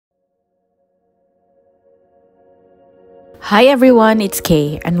Hi everyone, it's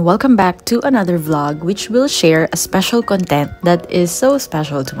Kay and welcome back to another vlog which will share a special content that is so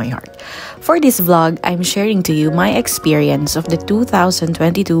special to my heart. For this vlog, I'm sharing to you my experience of the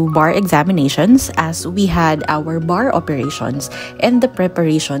 2022 bar examinations as we had our bar operations and the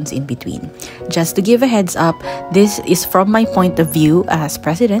preparations in between. Just to give a heads up, this is from my point of view as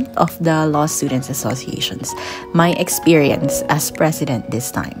president of the Law Students Associations. My experience as president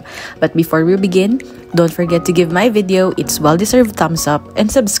this time. But before we begin, don't forget to give my video its well-deserved thumbs up and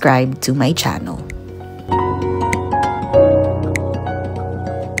subscribe to my channel.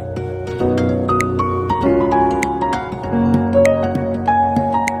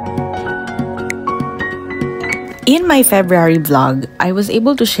 In my February vlog, I was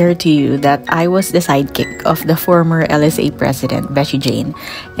able to share to you that I was the sidekick of the former LSA president, Bessie Jane.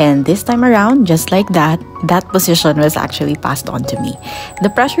 And this time around, just like that position was actually passed on to me. The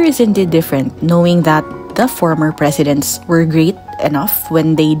pressure is indeed different, knowing that the former presidents were great enough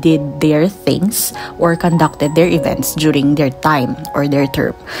when they did their things or conducted their events during their time or their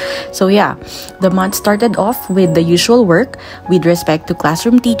term. So yeah, the month started off with the usual work with respect to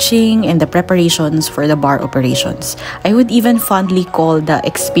classroom teaching and the preparations for the bar operations. I would even fondly call the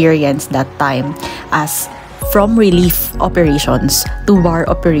experience that time as from relief operations to bar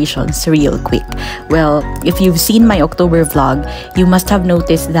operations real quick. Well, if you've seen my October vlog, you must have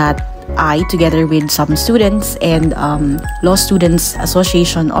noticed that I, together with some students and Law Students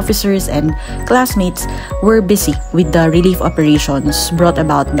Association officers and classmates, were busy with the relief operations brought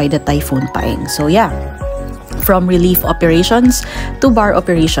about by the Typhoon Paeng. So yeah, from relief operations to bar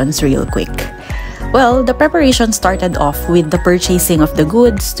operations real quick. Well, the preparation started off with the purchasing of the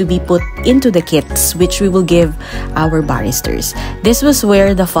goods to be put into the kits which we will give our barristers. This was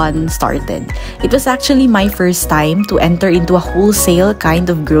where the fun started. It was actually my first time to enter into a wholesale kind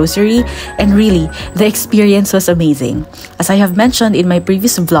of grocery, and really, the experience was amazing. As I have mentioned in my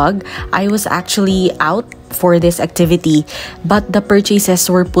previous vlog, I was actually out for this activity, but the purchases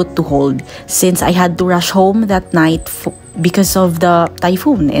were put to hold since I had to rush home that night because of the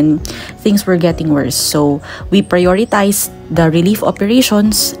typhoon and things were getting worse. So we prioritized the relief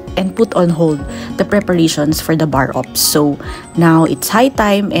operations and put on hold the preparations for the bar ops. So now it's high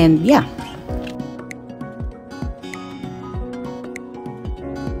time, and yeah.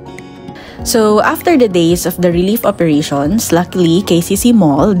 So after the days of the relief operations, luckily KCC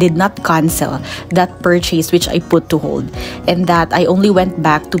Mall did not cancel that purchase which I put to hold, and that I only went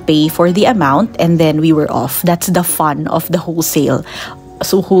back to pay for the amount and then we were off. That's the fun of the wholesale.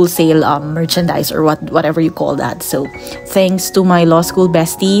 So wholesale merchandise or whatever you call that. So thanks to my law school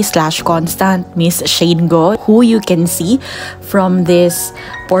bestie / constant Miss Shane Go, who you can see from this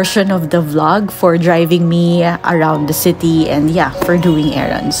portion of the vlog, for driving me around the city and yeah, for doing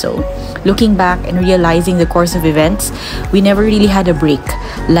errands. So looking back and realizing the course of events, we never really had a break,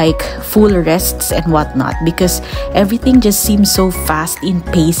 like full rests and whatnot, because everything just seems so fast in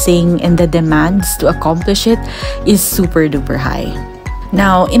pacing and the demands to accomplish it is super duper high.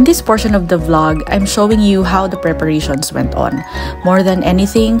 Now, in this portion of the vlog, I'm showing you how the preparations went on. More than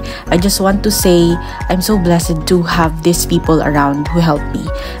anything, I just want to say I'm so blessed to have these people around who help me,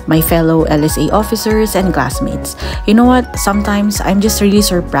 my fellow LSA officers and classmates. You know what? Sometimes I'm just really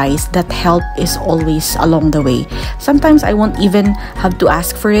surprised that help is always along the way. Sometimes I won't even have to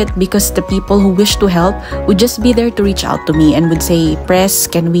ask for it because the people who wish to help would just be there to reach out to me and would say, "Press,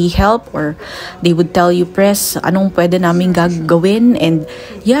 can we help?" Or they would tell you, "Press, anong pwede namin gagawin?" And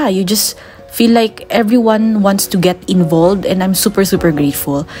yeah, you just feel like everyone wants to get involved, and I'm super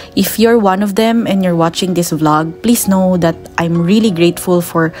grateful. If you're one of them and you're watching this vlog, please know that I'm really grateful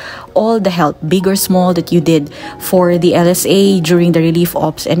for all the help, big or small, that you did for the LSA during the relief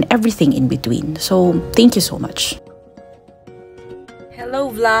ops and everything in between. So thank you so much.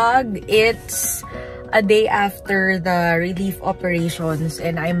 Hello vlog, it's a day after the relief operations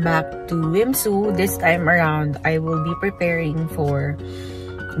and I'm back to WMSU. This time around, I will be preparing for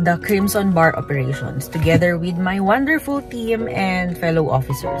the Crimson Bar operations together with my wonderful team and fellow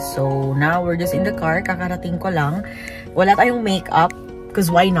officers. So now we're just in the car, kakarating ko lang. Wala tayong makeup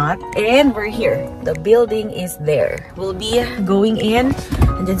because why not? And we're here. The building is there. We'll be going in.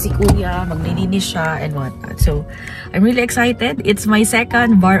 Andyan si Kuya, maglilinis siya and whatnot. So I'm really excited. It's my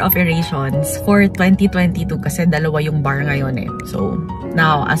second bar operations for 2022 kasi dalawa yung bar ngayon eh. So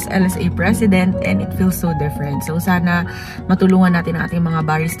now as LSA president, and it feels so different. So sana matulungan natin ang ating mga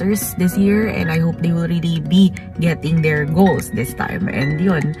barristers this year, and I hope they will really be getting their goals this time. And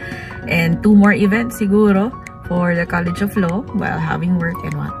yun. And 2 more events siguro for the College of Law while having work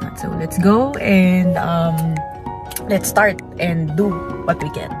and whatnot. So let's go and let's start and do what we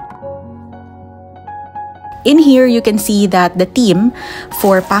can. In here, you can see that the team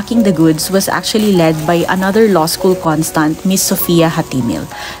for packing the goods was actually led by another law school constant, Miss Sofia Hatimil.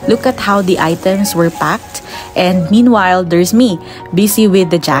 Look at how the items were packed, and meanwhile, there's me, busy with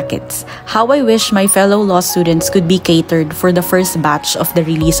the jackets. How I wish my fellow law students could be catered for the first batch of the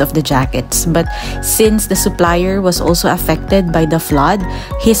release of the jackets. But since the supplier was also affected by the flood,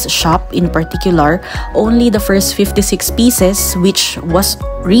 his shop in particular, only the first 56 pieces, which was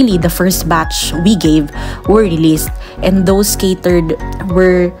really the first batch we gave, were released, and those catered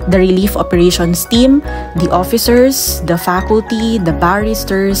were the relief operations team, the officers, the faculty, the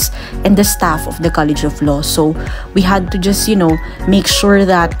barristers, and the staff of the College of Law. So we had to just make sure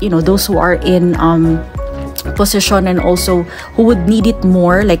that those who are in position and also who would need it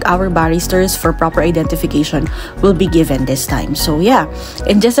more, like our barristers, for proper identification, will be given this time. So yeah,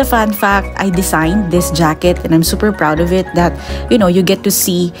 and just a fun fact, I designed this jacket and I'm super proud of it, that you get to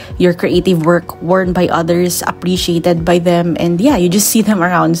see your creative work worn by others, appreciated by them, and yeah, you just see them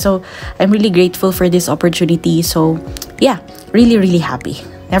around. So I'm really grateful for this opportunity. So yeah, really happy.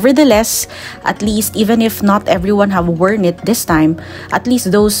 Nevertheless, at least even if not everyone have worn it this time, at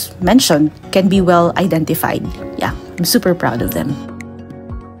least those mentioned can be well identified. Yeah, I'm super proud of them.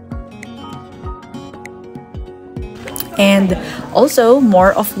 And also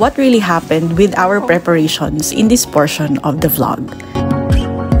more of what really happened with our preparations in this portion of the vlog.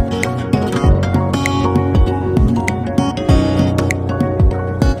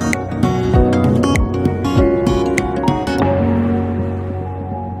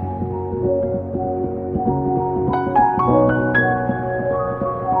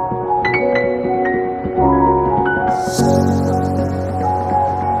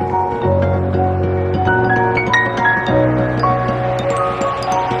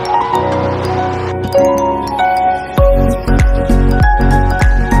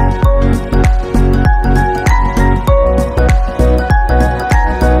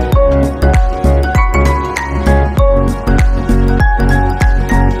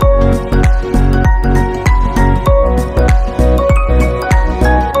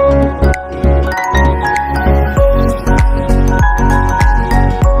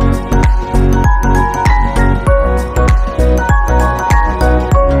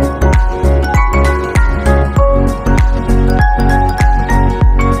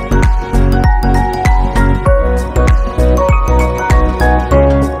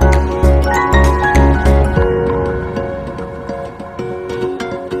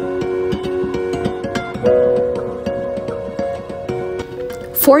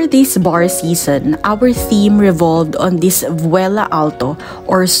 For this bar season, our theme revolved on this vuela alto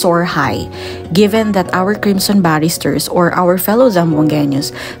or soar high, given that our Crimson barristers or our fellow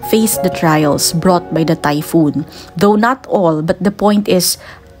Zamboangueños faced the trials brought by the typhoon. Though not all, but the point is,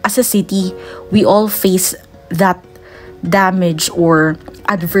 as a city, we all face that damage or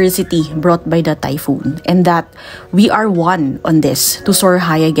adversity brought by the typhoon, and that we are one on this to soar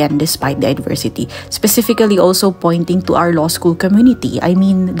high again despite the adversity. Specifically also pointing to our law school community. I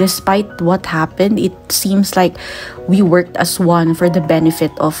mean, despite what happened, it seems like we worked as one for the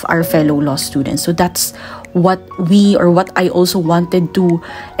benefit of our fellow law students. So that's what I also wanted to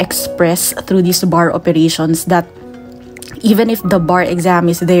express through these bar operations, that even if the bar exam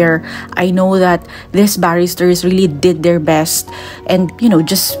is there, I know that these barristers really did their best and,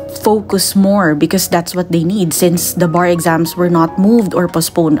 just focus more, because that's what they need since the bar exams were not moved or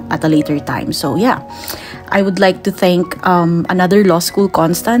postponed at a later time. So yeah, I would like to thank another law school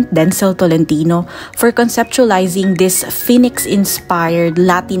constant, Denzel Tolentino, for conceptualizing this Phoenix-inspired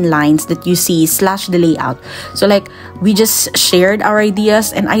Latin lines that you see / the layout. So we just shared our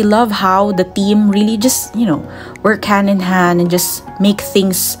ideas, and I love how the team really just, work hand in hand and just make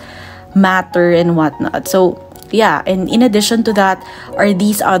things matter and whatnot. So yeah, and in addition to that are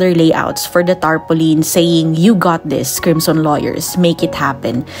these other layouts for the tarpaulin saying, "You got this, Crimson lawyers, make it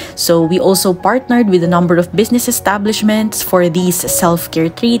happen." So we also partnered with a number of business establishments for these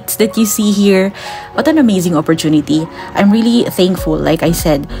self-care treats that you see here. What an amazing opportunity. I'm really thankful, like I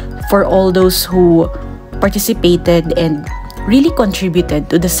said, for all those who participated and really contributed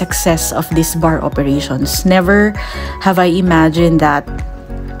to the success of these bar operations. Never have I imagined that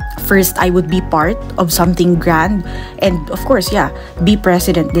first I would be part of something grand, and of course, yeah, be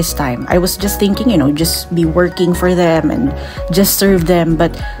president this time. I was just thinking, just be working for them and just serve them,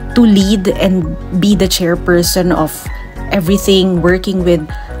 but to lead and be the chairperson of everything, working with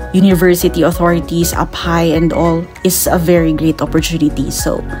university authorities up high and all, is a very great opportunity.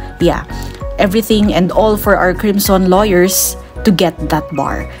 So yeah, everything and all for our Crimson lawyers to get that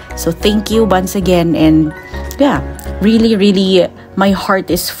bar. So thank you once again, and yeah, really my heart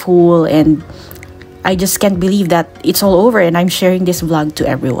is full, and I just can't believe that it's all over and I'm sharing this vlog to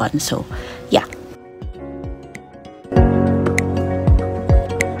everyone. So yeah.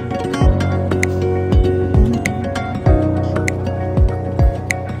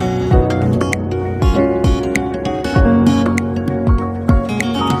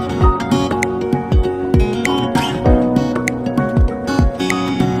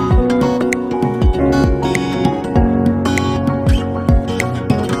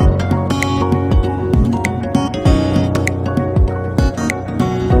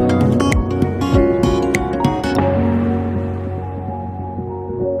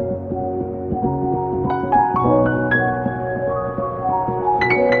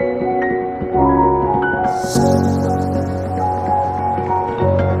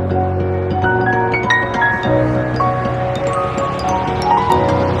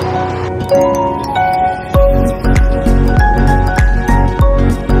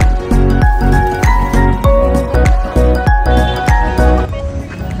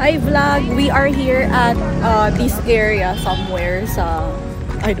 We are here at this area somewhere sa,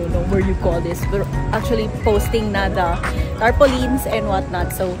 I don't know where you call this, but actually posting na the tarpaulins and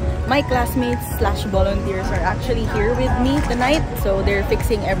whatnot. So my classmates slash volunteers are actually here with me tonight. So they're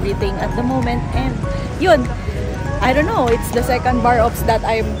fixing everything at the moment. And yun, I don't know, it's the second bar ops that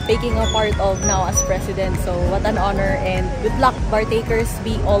I'm taking a part of now as president. So what an honor, and good luck partakers,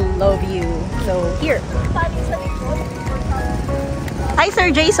 we all love you. So here. Hi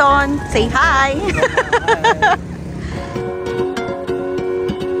Sir Jason, say hi.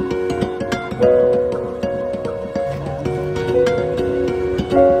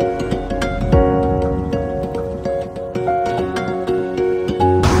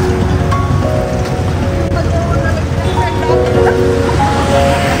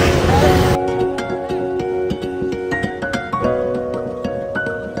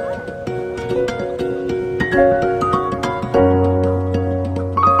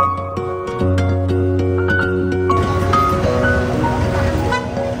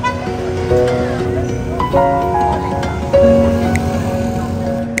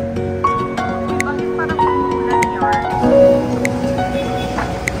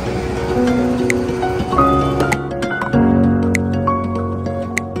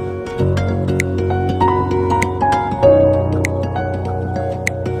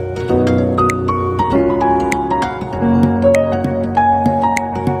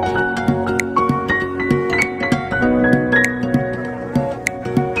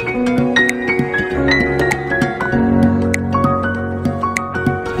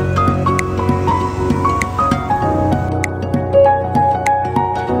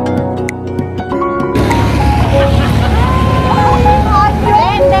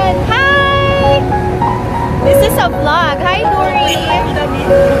 A vlog. Hi, Dory.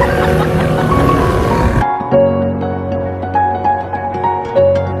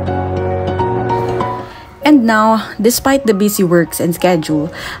 And now, despite the busy works and schedule,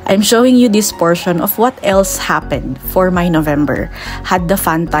 I'm showing you this portion of what else happened for my November. Had the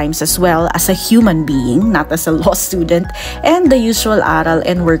fun times as well as a human being, not as a law student, and the usual aral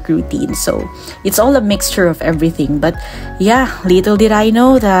and work routine. So, it's all a mixture of everything. But yeah, little did I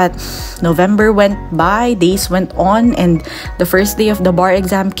know that November went by, days went on, and the first day of the bar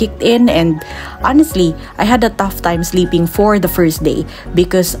exam kicked in. And honestly, I had a tough time sleeping for the first day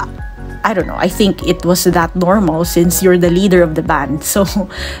because I don't know, I think it was that normal since you're the leader of the band. So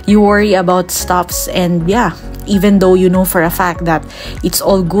you worry about stuffs, and yeah, even though you know for a fact that it's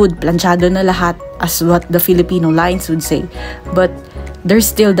all good, planchado na lahat, as what the Filipino lines would say. But there's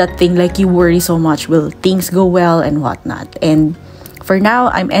still that thing like you worry so much, will things go well and whatnot. And for now,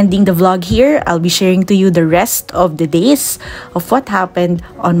 I'm ending the vlog here. I'll be sharing to you the rest of the days of what happened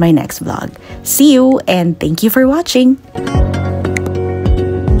on my next vlog. See you, and thank you for watching.